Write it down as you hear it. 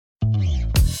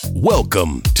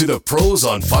Welcome to the Pros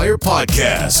on Fire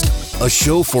podcast, a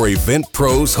show for event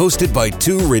pros hosted by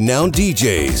two renowned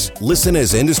DJs. Listen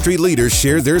as industry leaders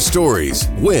share their stories,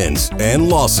 wins, and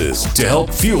losses to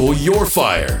help fuel your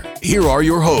fire. Here are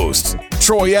your hosts,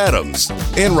 Troy Adams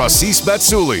and Rasis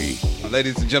Batsuli.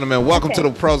 Ladies and gentlemen, welcome to the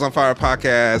Pros on Fire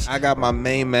podcast. I got my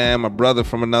main man, my brother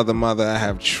from another mother. I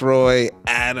have Troy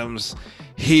Adams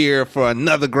here for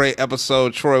another great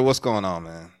episode. Troy, what's going on,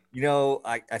 man? You know,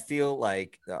 I feel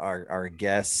like our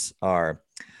guests are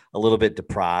a little bit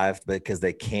deprived because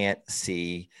they can't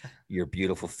see your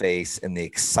beautiful face and the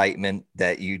excitement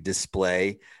that you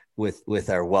display with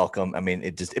our welcome. I mean,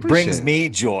 it brings me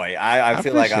joy. I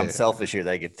feel like I'm selfish here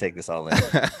that I get to take this all in.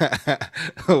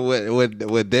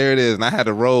 There it is. And I had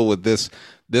to roll with this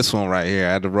one right here.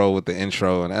 I had to roll with the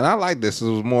intro. And I like this. It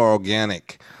was more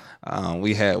organic.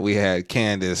 We had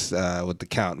Candace with the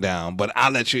countdown, but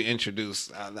I'll let you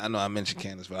introduce. I know I mentioned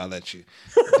Candace, but I'll let you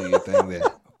do your thing there.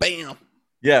 Bam.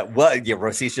 Yeah, well, yeah,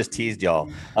 Rasis just teased y'all.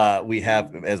 We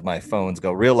have, as my phones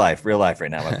go, real life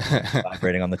right now,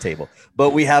 vibrating on the table.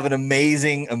 But we have an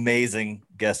amazing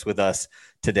guest with us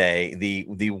today,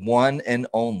 the one and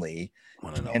only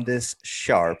Candace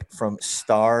Sharpe from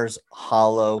Stars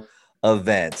Hollow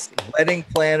Events, wedding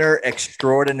planner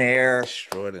extraordinaire,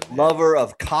 lover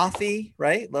of coffee,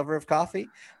 right? Lover of coffee,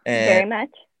 and very much.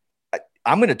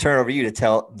 I'm going to turn it over to you to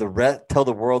tell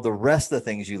the world the rest of the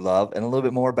things you love and a little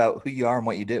bit more about who you are and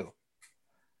what you do.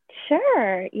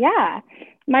 Sure. Yeah.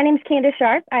 My name's Candace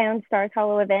Sharpe. I own Stars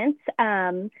Hollow Events.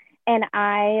 And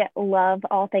I love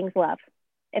all things love,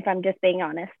 if I'm just being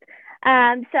honest.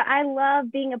 So I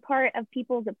love being a part of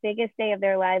people's biggest day of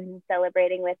their lives and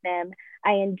celebrating with them.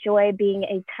 I enjoy being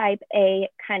a type A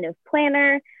kind of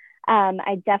planner.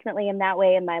 I definitely am that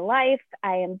way in my life.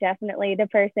 I am definitely the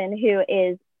person who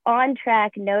is on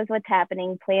track, knows what's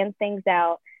happening, plans things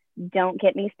out. Don't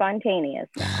get me spontaneous.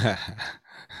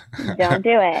 Don't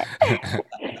do it.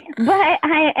 But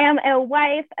I am a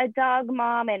wife, a dog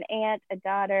mom, an aunt, a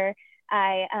daughter.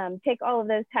 I take all of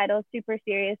those titles super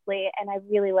seriously, and I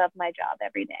really love my job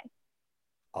every day.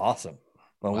 Awesome.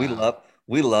 Well, wow.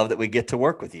 we love that we get to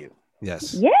work with you.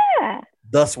 Yes. Yeah.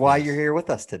 That's why you're here with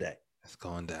us today. It's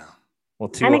going down.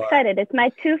 Well, I'm excited. It's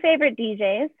my two favorite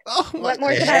DJs. Oh, what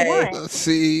more could I want?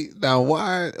 See, now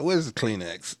where's the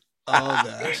Kleenex? Oh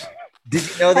gosh. Did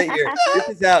you know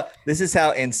that this is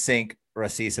how in sync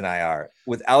Rasis and I are?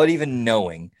 Without even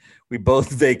knowing, we both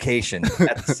vacationed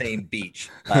at the same beach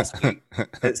last week.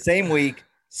 Same week,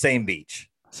 same beach.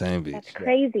 Same beach. That's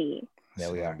crazy.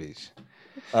 There we are. Beach.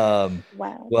 Wow.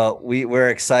 Well, we're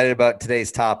excited about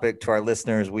today's topic. To our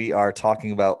listeners, we are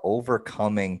talking about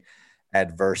overcoming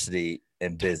adversity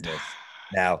in business.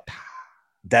 Now,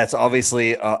 that's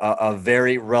obviously a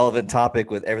very relevant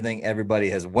topic with everything everybody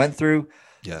has went through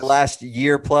the last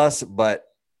year plus. But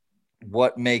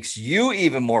what makes you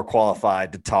even more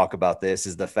qualified to talk about this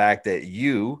is the fact that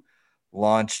you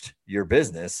launched your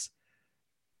business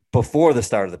before the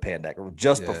start of the pandemic, or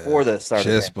just before the start of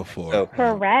the pandemic. Before. So,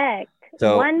 correct.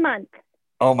 So 1 month.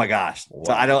 Oh my gosh. Wow.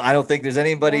 So I don't think there's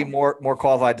anybody more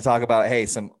qualified to talk about, hey,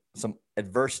 some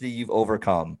adversity you've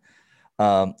overcome.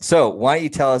 So why don't you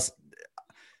tell us,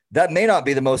 that may not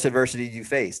be the most adversity you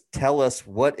faced. Tell us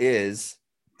what is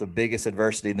the biggest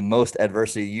adversity, the most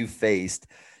adversity you faced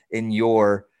in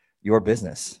your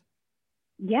business.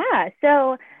 Yeah.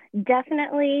 So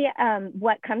definitely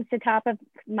what comes to top of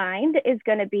mind is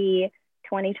going to be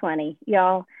 2020,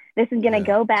 y'all. This is going to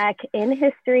go back in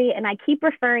history, and I keep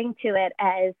referring to it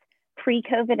as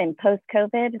pre-COVID and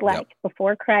post-COVID, like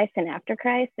before Christ and after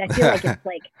Christ. I feel like it's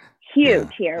like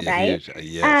huge here, right? Huge.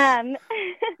 Yes.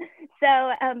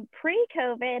 So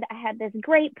pre-COVID, I had this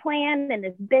great plan and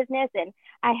this business, and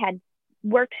I had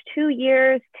worked 2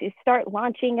 years to start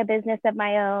launching a business of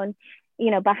my own.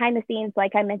 You know, behind the scenes,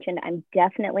 like I mentioned, I'm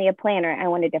definitely a planner. I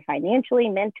wanted to financially,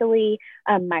 mentally,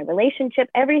 my relationship,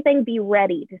 everything be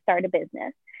ready to start a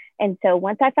business. And so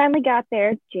once I finally got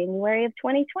there, January of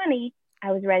 2020,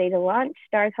 I was ready to launch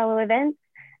Stars Hollow Events.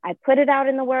 I put it out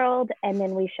in the world, and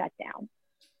then we shut down.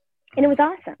 And it was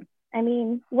awesome. I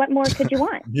mean, what more could you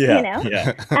want? You know?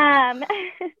 Yeah.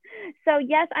 So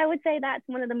yes, I would say that's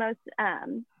one of the most,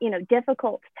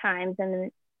 difficult times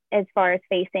as far as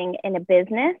facing in a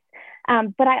business.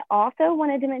 But I also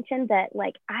wanted to mention that,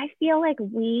 like, I feel like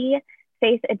we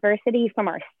face adversity from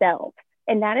ourselves.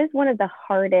 And that is one of the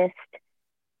hardest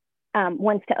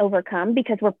ones to overcome,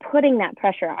 because we're putting that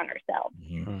pressure on ourselves.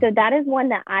 Mm-hmm. So that is one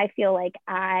that I feel like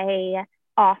I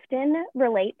often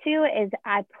relate to, is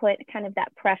I put kind of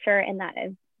that pressure and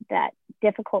that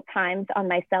difficult times on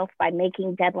myself by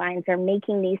making deadlines or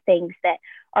making these things that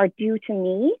are due to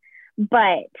me.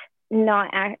 But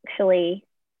not actually,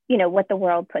 you know, what the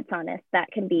world puts on us, that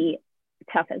can be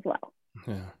tough as well.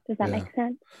 Yeah. Does that make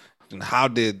sense? And how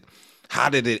did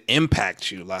it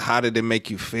impact you? Like, how did it make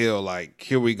you feel? Like,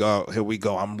 here we go,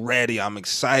 I'm ready, I'm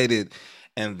excited,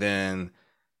 and then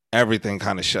everything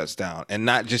kind of shuts down, and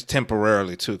not just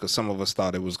temporarily too, because some of us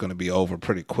thought it was going to be over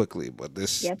pretty quickly, but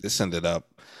this ended up,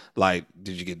 like,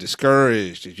 did you get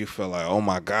discouraged? Did you feel like, oh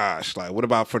my gosh, like, what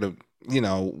about for the, you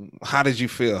know, how did you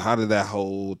feel? How did that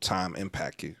whole time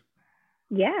impact you?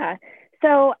 Yeah.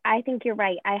 So I think you're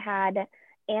right. I had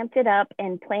amped it up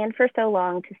and planned for so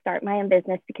long to start my own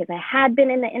business because I had been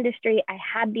in the industry. I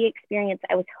had the experience.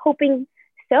 I was hoping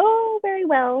so very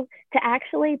well to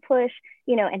actually push,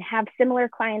 you know, and have similar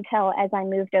clientele as I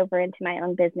moved over into my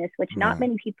own business, which not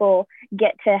many people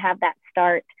get to have that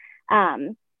start.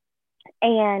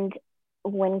 And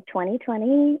when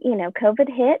 2020, you know, COVID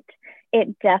hit,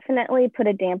 it definitely put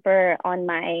a damper on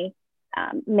my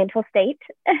mental state.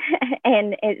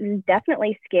 And it was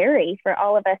definitely scary for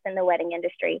all of us in the wedding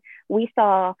industry. We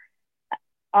saw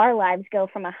our lives go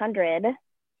from 100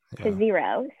 to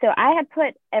 0. So I had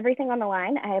put everything on the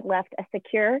line. I had left a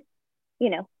secure, you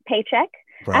know, paycheck.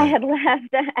 Right. I had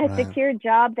left a secure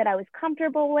job that I was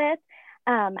comfortable with.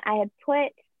 I had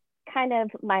put kind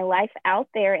of my life out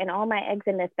there and all my eggs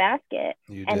in this basket.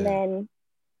 And then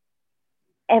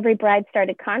every bride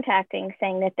started contacting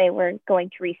saying that they were going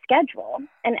to reschedule.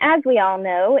 And as we all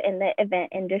know, in the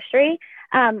event industry,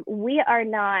 we are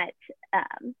not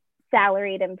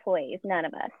salaried employees, none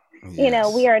of us. Yes. You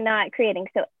know, we are not creating.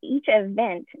 So each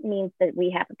event means that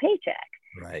we have a paycheck.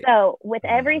 Right. So with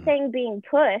everything being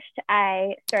pushed,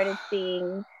 I started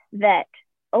seeing that,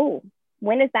 oh,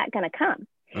 when is that going to come?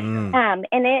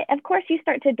 And it, of course, you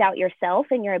start to doubt yourself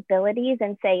and your abilities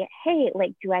and say, hey,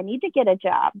 like, do I need to get a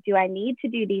job? Do I need to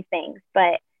do these things?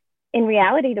 But in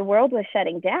reality, the world was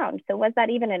shutting down. So was that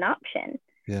even an option?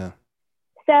 Yeah.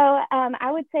 So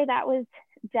I would say that was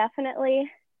definitely,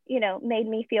 you know, made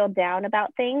me feel down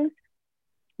about things.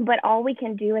 But all we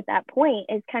can do at that point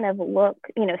is kind of look,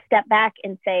 you know, step back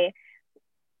and say,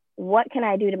 what can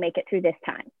I do to make it through this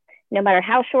time? No matter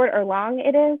how short or long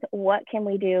it is, what can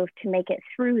we do to make it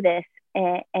through this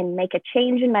and make a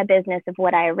change in my business of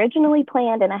what I originally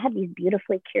planned? And I had these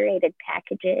beautifully curated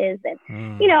packages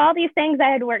and, you know, all these things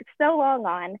I had worked so long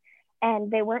on,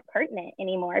 and they weren't pertinent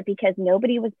anymore because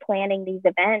nobody was planning these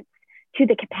events to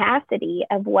the capacity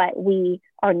of what we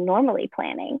are normally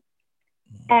planning.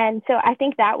 And so I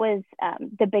think that was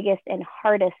the biggest and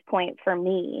hardest point for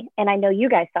me. And I know you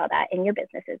guys saw that in your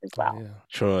businesses as well. Yeah.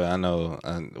 Troy, I know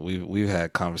we've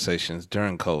had conversations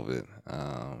during COVID,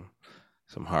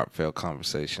 some heartfelt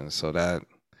conversations. So that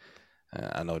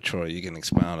I know, Troy, you can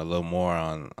expound a little more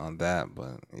on that,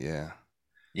 but yeah.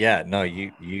 Yeah, no,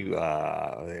 you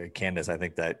Candace, I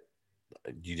think that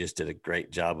you just did a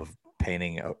great job of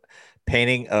painting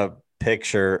a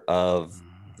picture of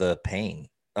the pain.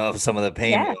 Of some of the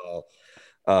pain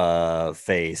we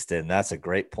faced. And that's a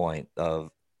great point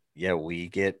of, we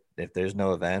get, if there's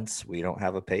no events, we don't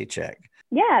have a paycheck.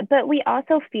 Yeah, but we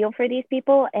also feel for these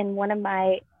people. And one of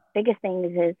my biggest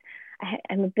things is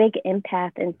I'm a big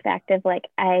empath. In fact, of like,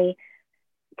 I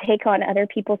take on other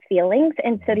people's feelings.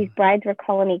 And so these brides were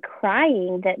calling me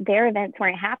crying that their events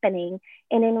weren't happening.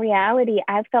 And in reality,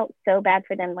 I felt so bad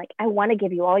for them. Like, I want to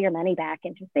give you all your money back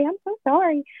and just say, I'm so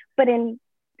sorry. But in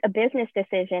a business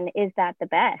decision, is that the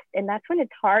best? And that's when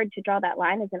it's hard to draw that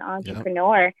line as an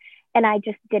entrepreneur. Yep. And I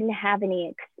just didn't have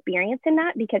any experience in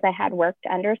that because I had worked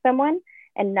under someone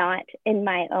and not in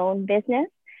my own business.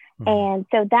 And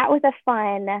so that was a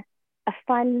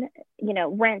fun, you know,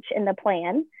 wrench in the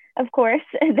plan, of course,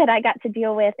 that I got to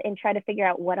deal with and try to figure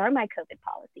out, what are my COVID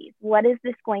policies? What is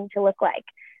this going to look like?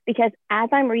 Because as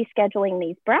I'm rescheduling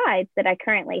these brides that I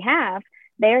currently have,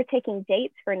 they're taking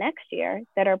dates for next year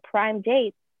that are prime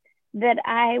dates that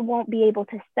I won't be able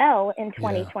to sell in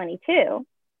 2022.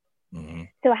 Yeah.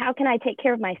 So how can I take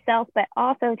care of myself, but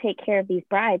also take care of these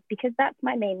brides? Because that's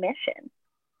my main mission.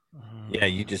 Yeah,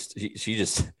 you just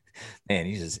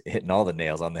hitting all the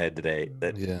nails on the head today.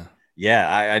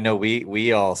 I know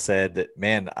we all said that,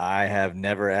 man, I have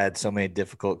never had so many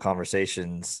difficult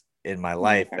conversations in my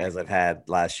life as I've had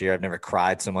last year. I've never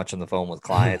cried so much on the phone with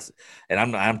clients. And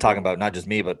I'm talking about not just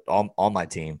me, but all my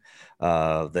team,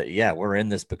 we're in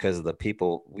this because of the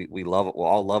people we love. We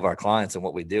all love our clients and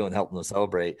what we do and help them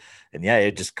celebrate. And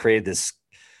it just created this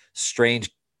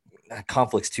strange,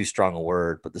 conflict's too strong a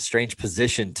word, but the strange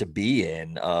position to be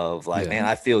in of like, man,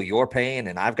 I feel your pain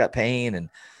and I've got pain.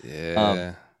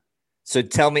 And so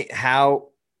tell me how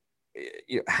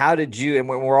did you, and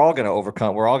we're all going to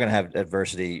overcome, we're all going to have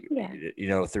adversity, you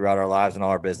know, throughout our lives and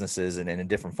all our businesses and in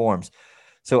different forms.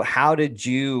 So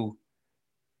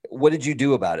what did you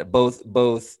do about it? Both,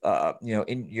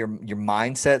 in your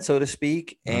mindset, so to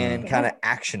speak, and kind of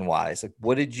action wise, like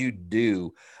what did you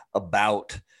do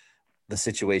about the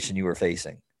situation you were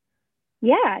facing?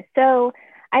 Yeah. So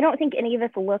I don't think any of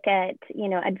us look at,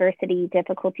 adversity,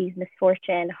 difficulties,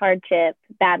 misfortune, hardship,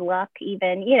 bad luck,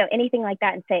 even, anything like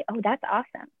that and say, oh, that's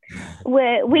awesome.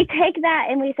 We take that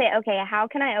and we say, okay, how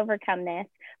can I overcome this?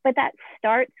 But that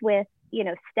starts with,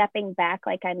 stepping back,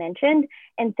 like I mentioned,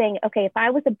 and saying, okay, if I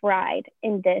was a bride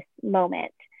in this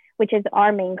moment, which is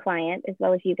our main client, as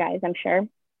well as you guys, I'm sure,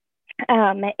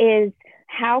 is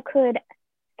how could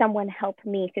someone help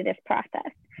me through this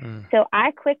process? So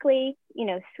I quickly,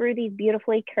 threw these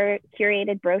beautifully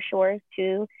curated brochures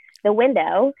to the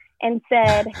window and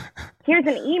said, here's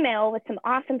an email with some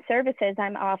awesome services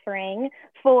I'm offering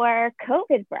for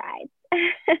COVID brides.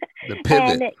 The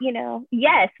pivot. And,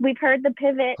 yes, we've heard the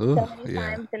pivot so many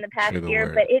times in the past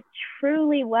year, but it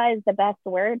truly was the best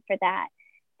word for that,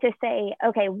 to say,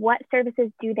 okay, what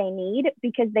services do they need?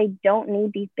 Because they don't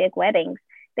need these big weddings.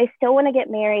 They still want to get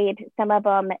married. Some of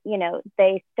them,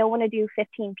 they still want to do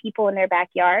 15 people in their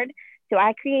backyard. So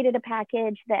I created a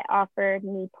package that offered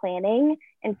me planning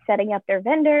and setting up their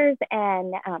vendors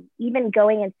and even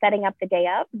going and setting up the day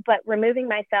up, but removing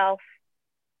myself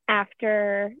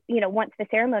after, once the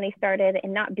ceremony started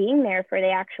and not being there for the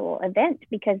actual event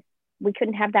because we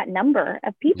couldn't have that number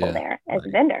of people there as a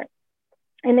vendor.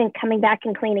 And then coming back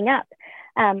and cleaning up.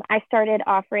 I started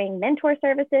offering mentor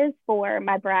services for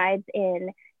my brides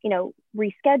in,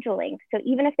 rescheduling. So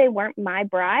even if they weren't my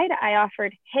bride, I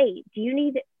offered, hey,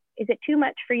 is it too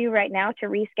much for you right now to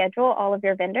reschedule all of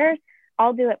your vendors?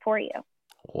 I'll do it for you.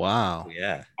 Wow.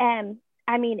 Yeah. And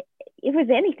I mean, it was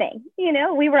anything,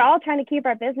 we were all trying to keep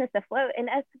our business afloat, and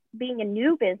us being a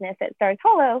new business at Stars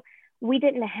Hollow, we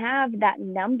didn't have that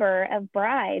number of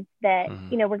brides that,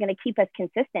 were going to keep us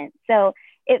consistent. So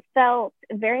it felt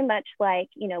very much like,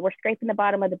 we're scraping the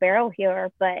bottom of the barrel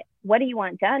here, but what do you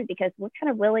want done? Because we're kind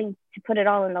of willing to put it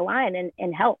all in the line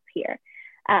and help here.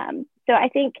 So I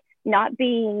think not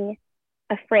being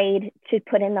afraid to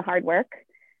put in the hard work.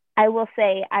 I will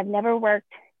say I've never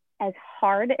worked as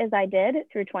hard as I did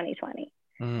through 2020.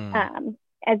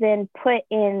 As in put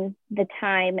in the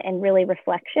time and really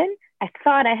reflection. I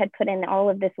thought I had put in all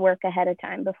of this work ahead of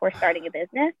time before starting a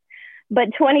business,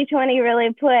 but 2020 really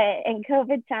and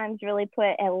COVID times really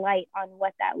put a light on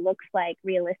what that looks like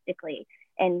realistically,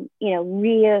 and,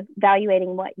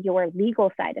 reevaluating what your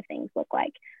legal side of things look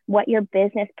like, what your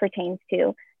business pertains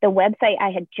to. The website I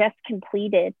had just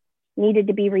completed needed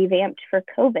to be revamped for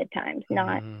COVID times,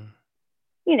 not,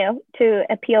 to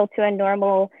appeal to a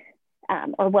normal,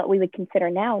 or what we would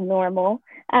consider now normal,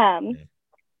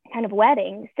 kind of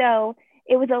wedding. So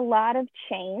it was a lot of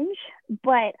change,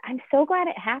 but I'm so glad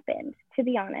it happened, to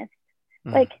be honest.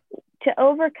 Like, to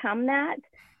overcome that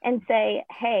and say,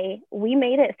 hey, we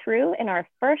made it through in our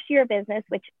first year of business,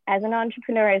 which as an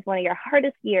entrepreneur is one of your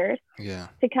hardest years,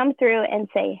 to come through and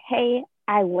say, hey,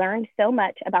 I learned so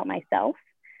much about myself.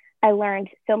 I learned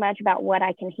so much about what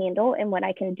I can handle and what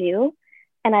I can do.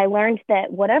 And I learned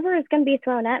that whatever is going to be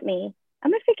thrown at me, I'm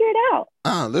going to figure it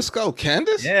out. Let's go,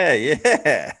 Candace.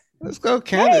 Yeah. Let's go,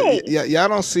 Candace. Hey. Yeah, y'all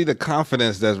don't see the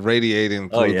confidence that's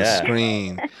radiating through the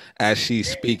screen as she's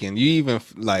speaking. You even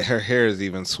like her hair is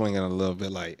even swinging a little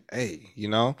bit, like, hey,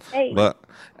 Hey. But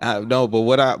no, but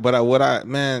what I,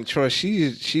 man, Troy,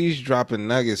 she's dropping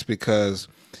nuggets, because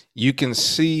you can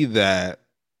see that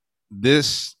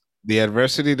the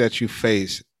adversity that you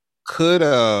face could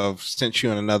have sent you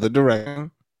in another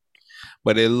direction,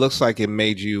 but it looks like it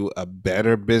made you a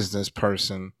better business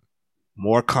person,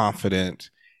 more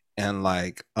confident, and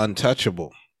like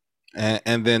untouchable.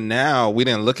 And then now we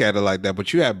didn't look at it like that,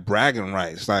 but you have bragging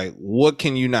rights. Like, what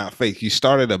can you not face? You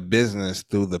started a business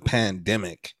through the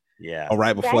pandemic, or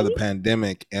right before the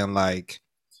pandemic, and like,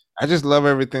 I just love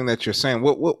everything that you're saying.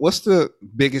 What's the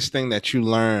biggest thing that you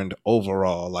learned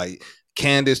overall? Like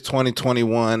Candace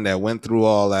 2021 that went through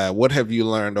all that. What have you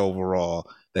learned overall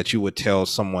that you would tell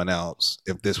someone else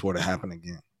if this were to happen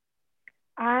again?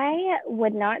 I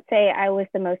would not say I was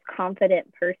the most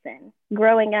confident person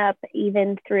growing up,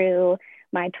 even through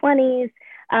my 20s.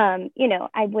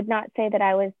 I would not say that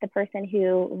I was the person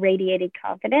who radiated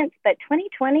confidence, but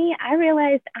 2020, I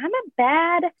realized I'm a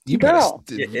bad girl.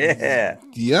 Yeah.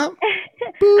 Yep.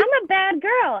 I'm a bad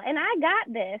girl and I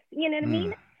got this, you know what I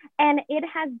mean? And it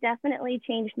has definitely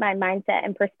changed my mindset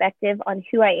and perspective on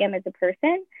who I am as a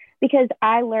person, because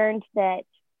I learned that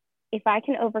if I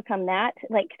can overcome that,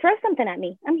 like, throw something at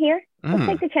me. I'm here. Let's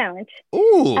take the challenge.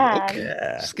 Ooh,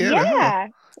 okay. Yeah,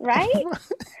 right?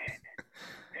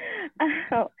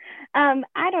 Oh,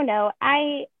 I don't know.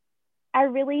 I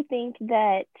really think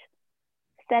that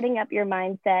setting up your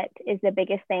mindset is the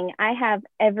biggest thing. I have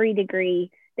every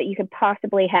degree that you could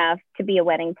possibly have to be a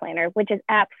wedding planner, which is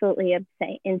absolutely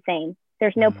insane.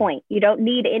 There's no point. You don't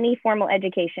need any formal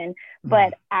education,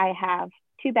 but I have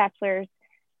 2 bachelors,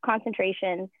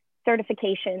 concentration,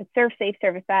 certification, Serve Safe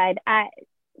certified.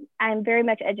 I'm very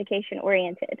much education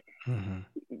oriented.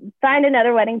 Find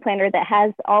another wedding planner that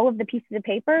has all of the pieces of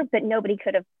paper, but nobody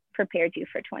could have prepared you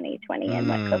for 2020 and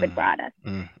what COVID brought us,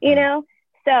 you know?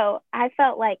 So I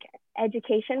felt like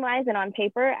education wise and on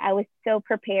paper, I was so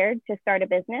prepared to start a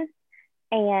business.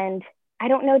 And I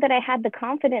don't know that I had the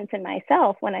confidence in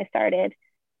myself when I started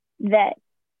that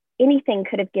anything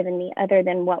could have given me other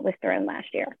than what was thrown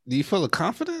last year. Do you feel the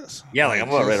confidence? Yeah, like I'm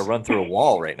about ready to run through a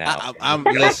wall right now. I'm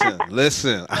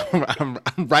listen. I'm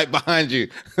right behind you.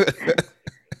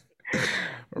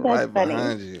 Right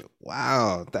behind you.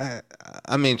 Wow,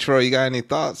 I mean, Troy, you got any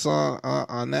thoughts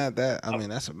on that?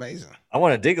 That's amazing. I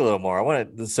want to dig a little more. I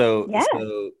want to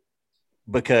so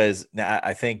because now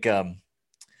I think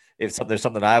if there's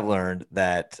something I've learned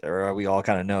that, or we all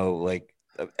kind of know, like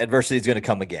adversity is going to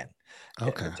come again.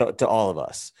 Okay. To all of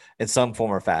us in some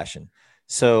form or fashion.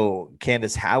 So,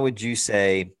 Candace, how would you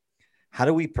say, how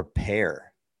do we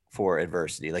prepare for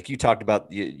adversity? Like you talked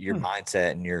about your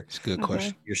mindset and it's a good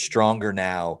question. You're stronger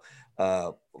now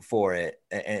for it.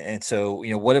 And so,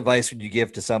 what advice would you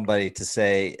give to somebody to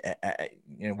say,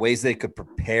 ways they could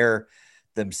prepare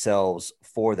themselves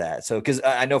for that? So, because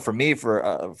I know for me,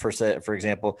 for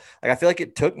example, like I feel like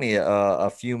it took me a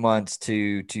few months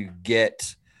to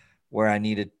get where I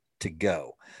needed to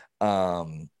go.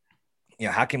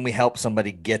 How can we help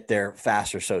somebody get there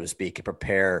faster, so to speak, and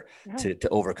prepare to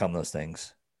overcome those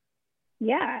things?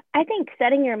 Yeah, I think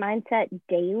setting your mindset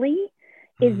daily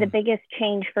is the biggest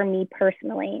change for me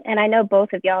personally. And I know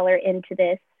both of y'all are into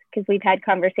this because we've had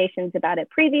conversations about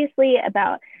it previously,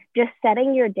 about just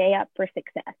setting your day up for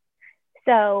success.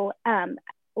 So,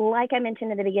 like I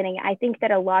mentioned in the beginning, I think that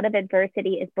a lot of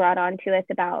adversity is brought on to us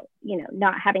about,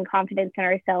 not having confidence in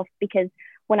ourselves, because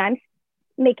when I'm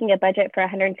making a budget for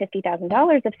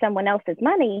 $150,000 of someone else's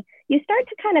money, you start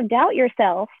to kind of doubt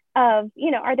yourself of,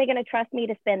 are they going to trust me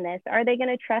to spend this? Are they going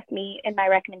to trust me in my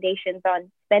recommendations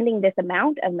on spending this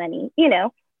amount of money?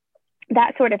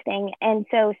 That sort of thing. And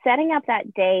so setting up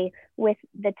that day with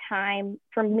the time,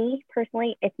 for me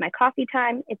personally, it's my coffee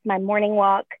time, it's my morning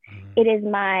walk, it is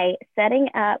my setting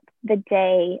up the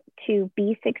day to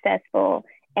be successful,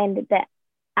 and that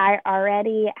I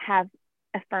already have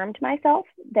affirmed myself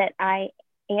that I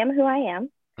am who I am.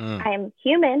 I am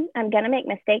human. I'm going to make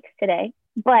mistakes today,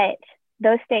 but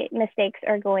those mistakes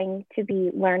are going to be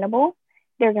learnable.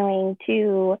 They're going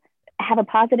to have a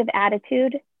positive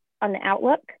attitude on the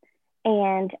outlook,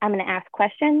 and I'm going to ask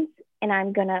questions, and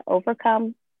I'm going to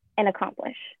overcome and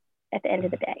accomplish at the end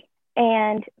of the day.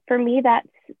 And for me, that's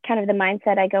kind of the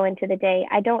mindset I go into the day.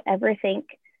 I don't ever think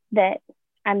that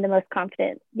I'm the most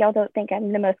confident. Y'all don't think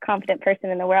I'm the most confident person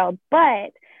in the world,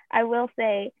 but I will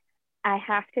say I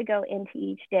have to go into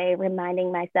each day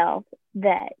reminding myself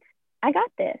that I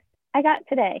got this. I got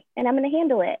today, and I'm going to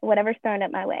handle it, whatever's thrown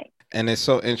at my way. And it's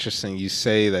so interesting. You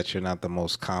say that you're not the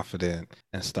most confident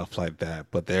and stuff like that,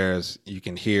 but you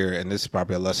can hear, and this is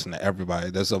probably a lesson to everybody,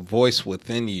 there's a voice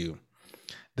within you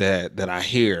that I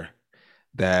hear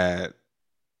that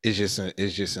is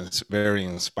just very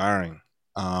inspiring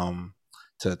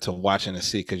to watch and to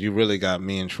see, because you really got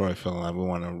me and Troy feeling like we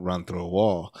want to run through a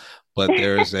wall. But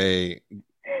there's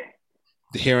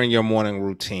hearing your morning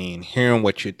routine, hearing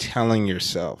what you're telling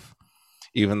yourself,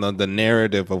 even though the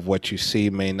narrative of what you see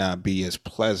may not be as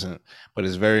pleasant, but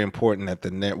it's very important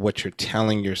that what you're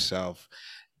telling yourself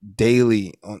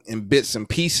daily in bits and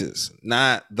pieces,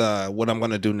 not what I'm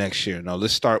going to do next year. No,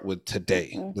 let's start with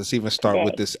today. Let's even start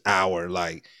with this hour.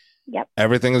 Like,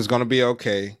 everything is going to be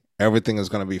okay. Everything is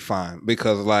going to be fine,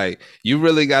 because like you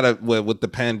really got to, with the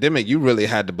pandemic, you really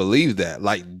had to believe that,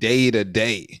 like day to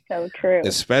day. So true.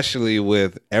 Especially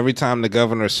with every time the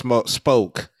governor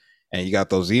spoke, and you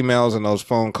got those emails and those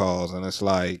phone calls, and it's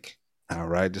like, all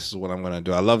right, this is what I'm going to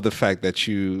do. I love the fact that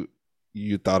you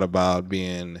thought about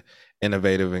being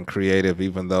innovative and creative,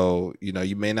 even though,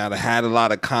 you may not have had a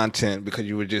lot of content because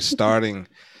you were just starting.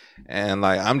 And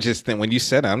like, I'm just thinking, when you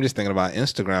said it, I'm just thinking about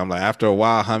Instagram. Like, after a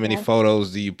while, how many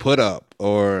photos do you put up,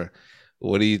 or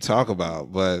what do you talk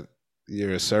about? But your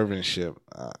servantship,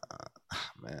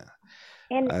 man,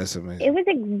 and that's amazing. It was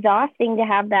exhausting to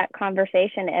have that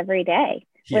conversation every day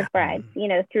with brides,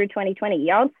 through 2020.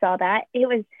 Y'all saw that.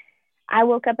 I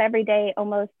woke up every day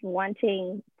almost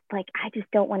wanting like, I just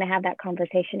don't want to have that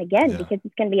conversation again because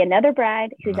it's going to be another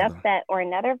bride who's upset or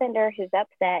another vendor who's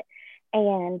upset.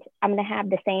 And I'm going to have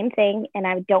the same thing and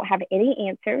I don't have any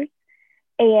answers.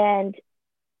 And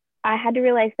I had to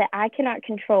realize that I cannot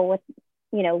control what,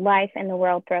 life and the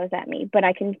world throws at me, but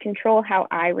I can control how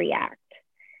I react.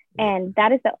 And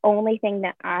that is the only thing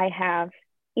that I have,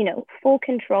 full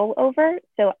control over.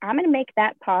 So I'm going to make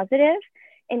that positive.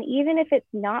 And even if it's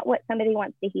not what somebody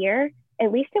wants to hear,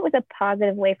 at least it was a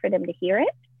positive way for them to hear it.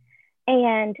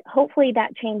 And hopefully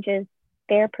that changes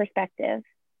their perspective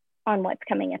on what's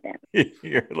coming at them.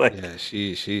 You're like, yeah,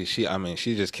 she. I mean,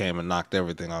 she just came and knocked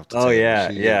everything off the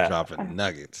table. She just dropping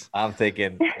nuggets. I'm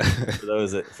thinking for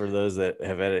those that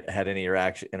have had any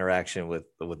interaction with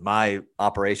my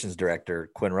operations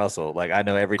director, Quinn Russell. Like, I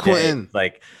know every day,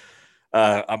 like,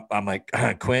 I'm like,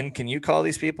 Quinn, can you call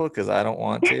these people? Because I don't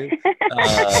want to.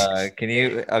 Can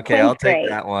you? Okay, Quinn's I'll take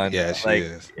that one. Yeah, she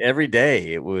is. Every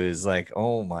day it was like,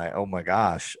 oh my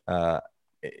gosh.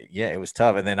 It was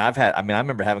tough. And then I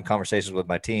remember having conversations with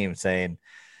my team saying,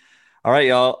 all right,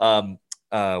 y'all,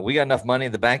 we got enough money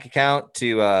in the bank account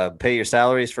to pay your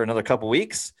salaries for another couple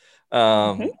weeks.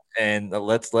 And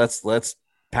let's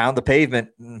pound the pavement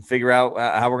and figure out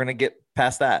how we're going to get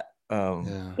past that.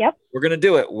 We're going to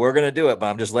do it. But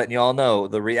I'm just letting you all know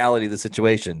the reality of the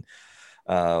situation.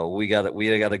 We got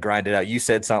to grind it out. You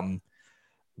said something.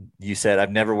 You said,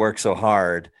 I've never worked so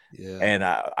hard. Yeah. And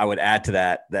I would add to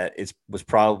that it was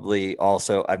probably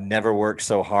also, I've never worked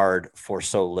so hard for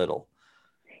so little.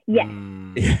 Yes.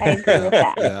 I agree with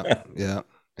that.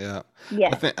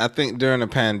 Yeah. I think during the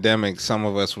pandemic, some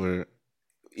of us were,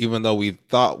 even though we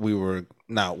thought we were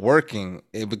not working,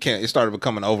 it started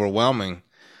becoming overwhelming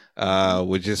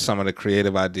with just some of the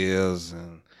creative ideas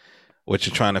and what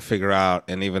you're trying to figure out.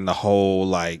 And even the whole,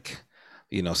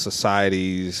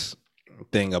 society's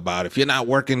thing about if you're not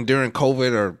working during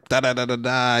COVID or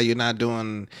you're not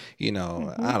doing,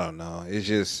 I don't know. It's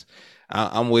just,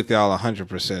 I'm with y'all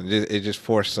 100%. It just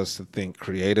forced us to think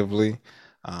creatively.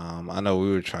 I know we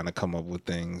were trying to come up with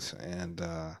things, and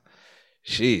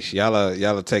sheesh, y'all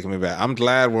are taking me back. I'm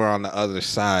glad we're on the other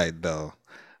side though.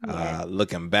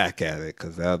 Looking back at it,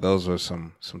 because those were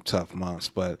some tough months.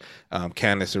 But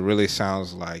Candace, it really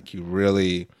sounds like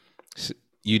you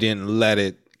didn't let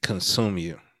it consume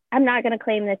you. I'm not going to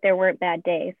claim that there weren't bad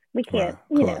days. We can't,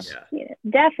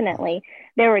 definitely.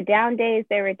 There were down days.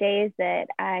 There were days that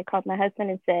I called my husband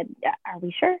and said, are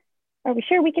we sure? Are we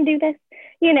sure we can do this?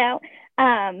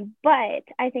 But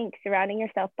I think surrounding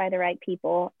yourself by the right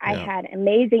people, I had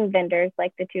amazing vendors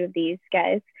like the two of these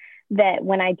guys that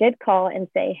when I did call and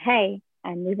say, hey,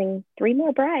 I'm moving 3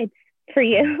 more brides for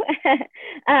you,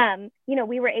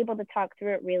 we were able to talk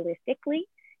through it realistically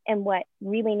and what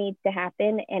really needs to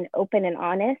happen and open and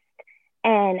honest.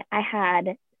 And I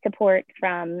had support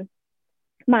from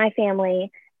my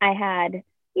family. I had,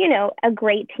 a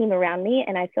great team around me,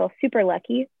 and I feel super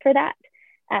lucky for that.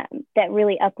 That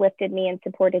really uplifted me and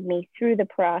supported me through the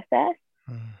process.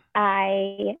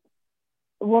 I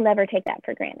will never take that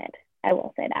for granted. I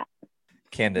will say that.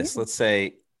 Candace, let's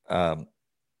say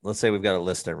we've got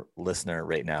a listener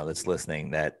right now that's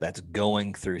listening that's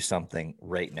going through something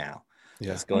right now.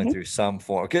 That's going through some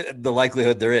form. The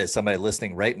likelihood there is somebody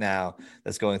listening right now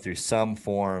that's going through some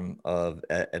form of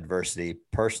adversity,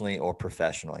 personally or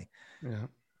professionally. Yeah.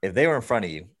 If they were in front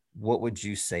of you, what would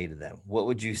you say to them? What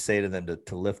would you say to them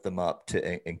to lift them up,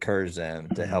 to encourage them,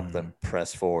 to help them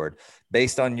press forward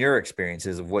based on your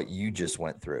experiences of what you just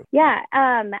went through? Yeah.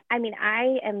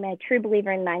 I am a true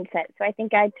believer in mindset. So I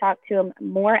think I'd talk to them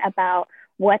more about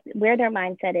where their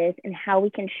mindset is and how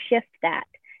we can shift that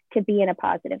to be in a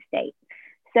positive state.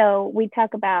 So we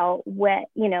talk about what,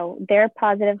 their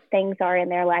positive things are in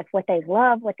their life, what they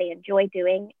love, what they enjoy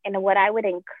doing. And what I would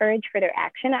encourage for their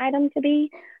action item to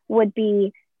be would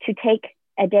be to take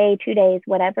a day, 2 days,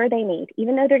 whatever they need,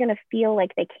 even though they're going to feel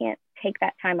like they can't take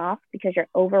that time off because you're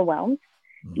overwhelmed.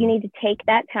 You need to take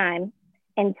that time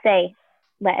and say,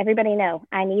 let everybody know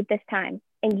I need this time.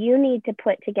 And you need to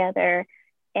put together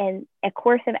a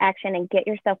course of action and get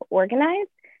yourself organized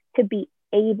to be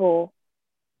able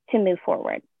to move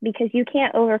forward, because you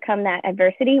can't overcome that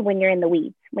adversity when you're in the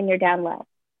weeds, when you're down low.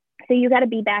 So you got to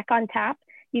be back on top.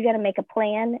 You got to make a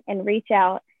plan and reach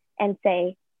out and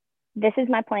say, this is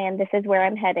my plan. This is where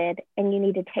I'm headed. And you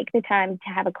need to take the time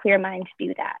to have a clear mind to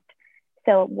do that.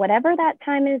 So whatever that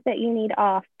time is that you need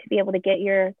off to be able to get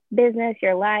your business,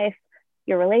 your life,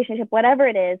 your relationship, whatever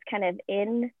it is, kind of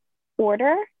in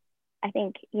order, I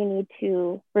think you need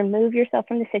to remove yourself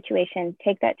from the situation,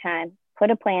 take that time,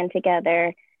 put a plan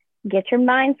together, get your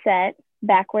mindset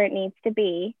back where it needs to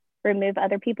be, remove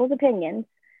other people's opinions,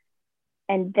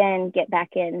 and then get back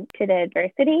into the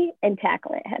adversity and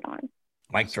tackle it head on.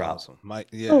 Mic drop. Awesome.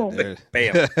 There,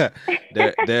 Bam.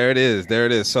 there it is. There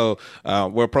it is. So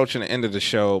we're approaching the end of the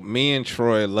show. Me and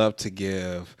Troy love to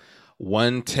give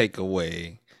one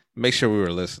takeaway. Make sure we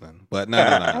were listening, but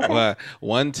no. But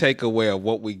one takeaway of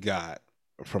what we got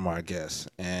from our guests.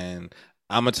 And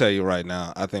I'm going to tell you right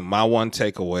now, I think my one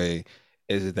takeaway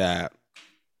is that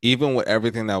even with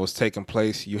everything that was taking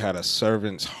place, you had a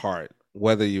servant's heart,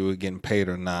 whether you were getting paid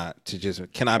or not, to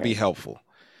just, can I be helpful?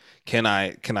 Can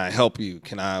I help you?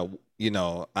 Can I,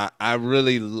 I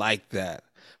really like that,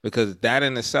 because that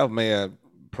in itself may have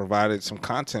provided some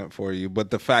content for you, but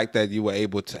the fact that you were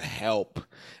able to help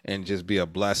and just be a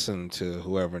blessing to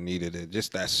whoever needed it,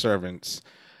 just that servant's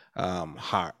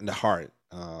heart.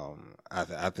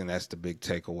 I think that's the big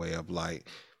takeaway of, like,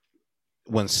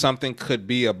 when something could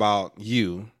be about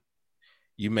you,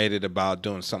 you made it about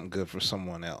doing something good for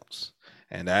someone else.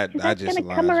 And that just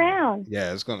aligns. Come around.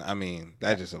 Yeah, it's gonna. I mean,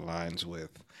 that just aligns with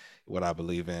what I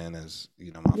believe in as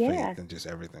my faith and just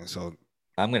everything. So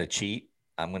I'm gonna cheat.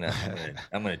 I'm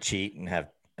gonna cheat and have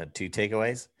 2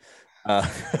 takeaways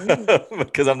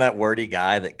because I'm that wordy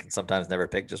guy that can sometimes never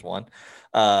pick just one.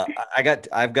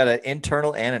 I've got an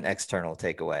internal and an external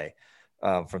takeaway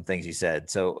from things you said.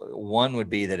 So one would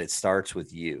be that it starts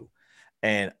with you,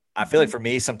 and I feel like for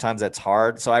me sometimes that's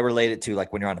hard. So I relate it to,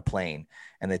 like, when you're on a plane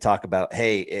and they talk about,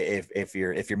 hey, if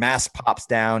your mask pops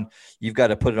down, you've got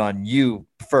to put it on you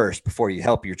first before you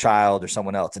help your child or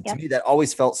someone else. And to me, that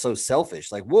always felt so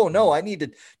selfish. Like, whoa, no, I need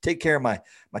to take care of my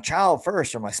child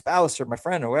first, or my spouse, or my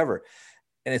friend, or whoever.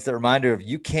 And it's the reminder of,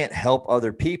 you can't help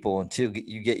other people until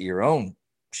you get your own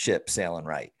ship sailing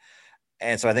right.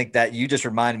 And so I think that you just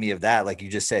reminded me of that. Like you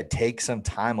just said, take some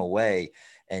time away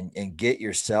and get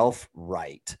yourself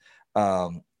right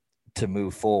to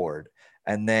move forward.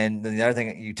 And then the other thing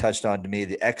that you touched on, to me,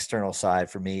 the external side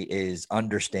for me, is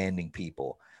understanding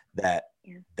people, that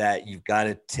you've got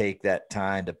to take that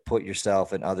time to put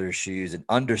yourself in others' shoes and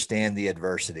understand the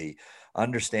adversity,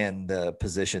 understand the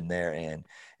position they're in,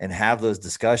 and have those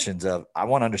discussions of, I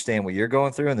want to understand what you're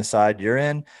going through and the side you're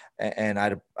in. And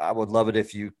I would love it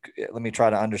if you let me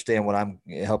try to understand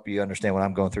help you understand what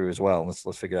I'm going through as well.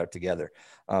 Let's figure it out together.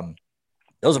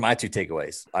 Those are my 2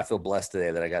 takeaways. I feel blessed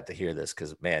today that I got to hear this,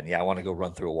 because, man, I want to go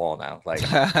run through a wall now. Like,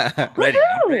 I'm ready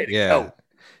to go.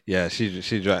 Yeah, she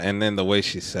and then the way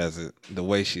she says it,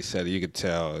 you could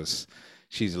tell is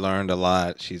she's learned a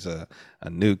lot. She's a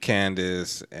new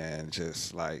Candace, and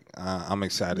just like I'm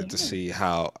excited to see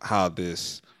how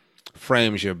this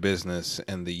frames your business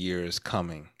in the years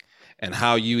coming, and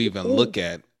how you even look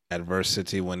at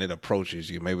adversity when it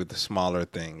approaches you. Maybe the smaller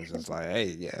things. It's like,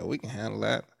 hey, we can handle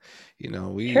that.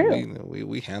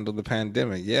 We handled the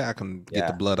pandemic. Yeah, I can get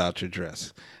the blood out your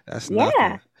dress. That's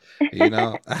nothing.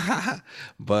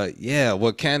 But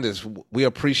well, Candace, we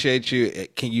appreciate you.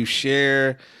 Can you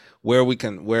share where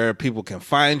people can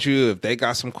find you if they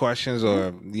got some questions,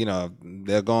 or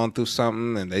they're going through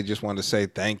something and they just want to say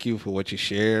thank you for what you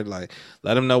shared? Like,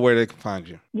 let them know where they can find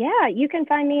you. Yeah, you can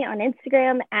find me on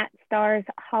Instagram at Stars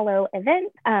Hollow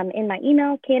Events. In my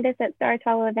email, Candace at Stars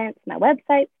Hollow Events. My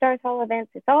website, Stars Hollow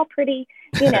Events. It's all pretty,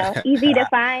 easy to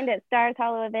find at Stars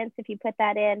Hollow Events if you put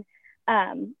that in.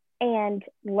 And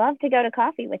love to go to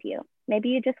coffee with you. Maybe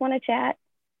you just want to chat.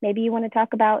 Maybe you want to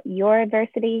talk about your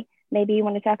adversity. Maybe you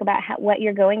want to talk about what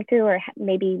you're going through, or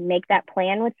maybe make that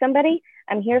plan with somebody.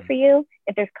 I'm here for you.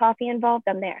 If there's coffee involved,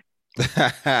 I'm there.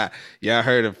 Yeah, I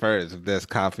heard it first. If there's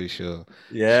coffee, she'll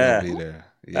be there.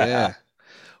 Yeah.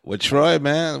 Well, Troy,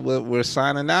 man, we're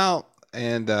signing out.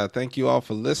 And thank you all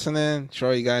for listening.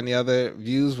 Troy, you got any other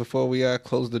views before we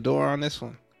close the door on this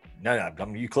one? No,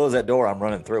 you close that door, I'm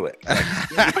running through it.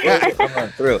 I'm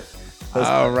running through it.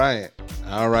 All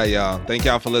right, y'all. Thank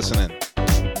y'all for listening.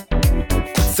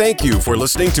 Thank you for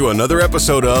listening to another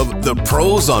episode of the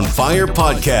Pros on Fire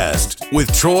podcast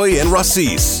with Troy and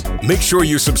Rasis. Make sure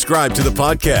you subscribe to the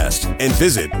podcast and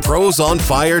visit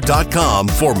prosonfire.com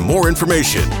for more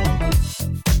information.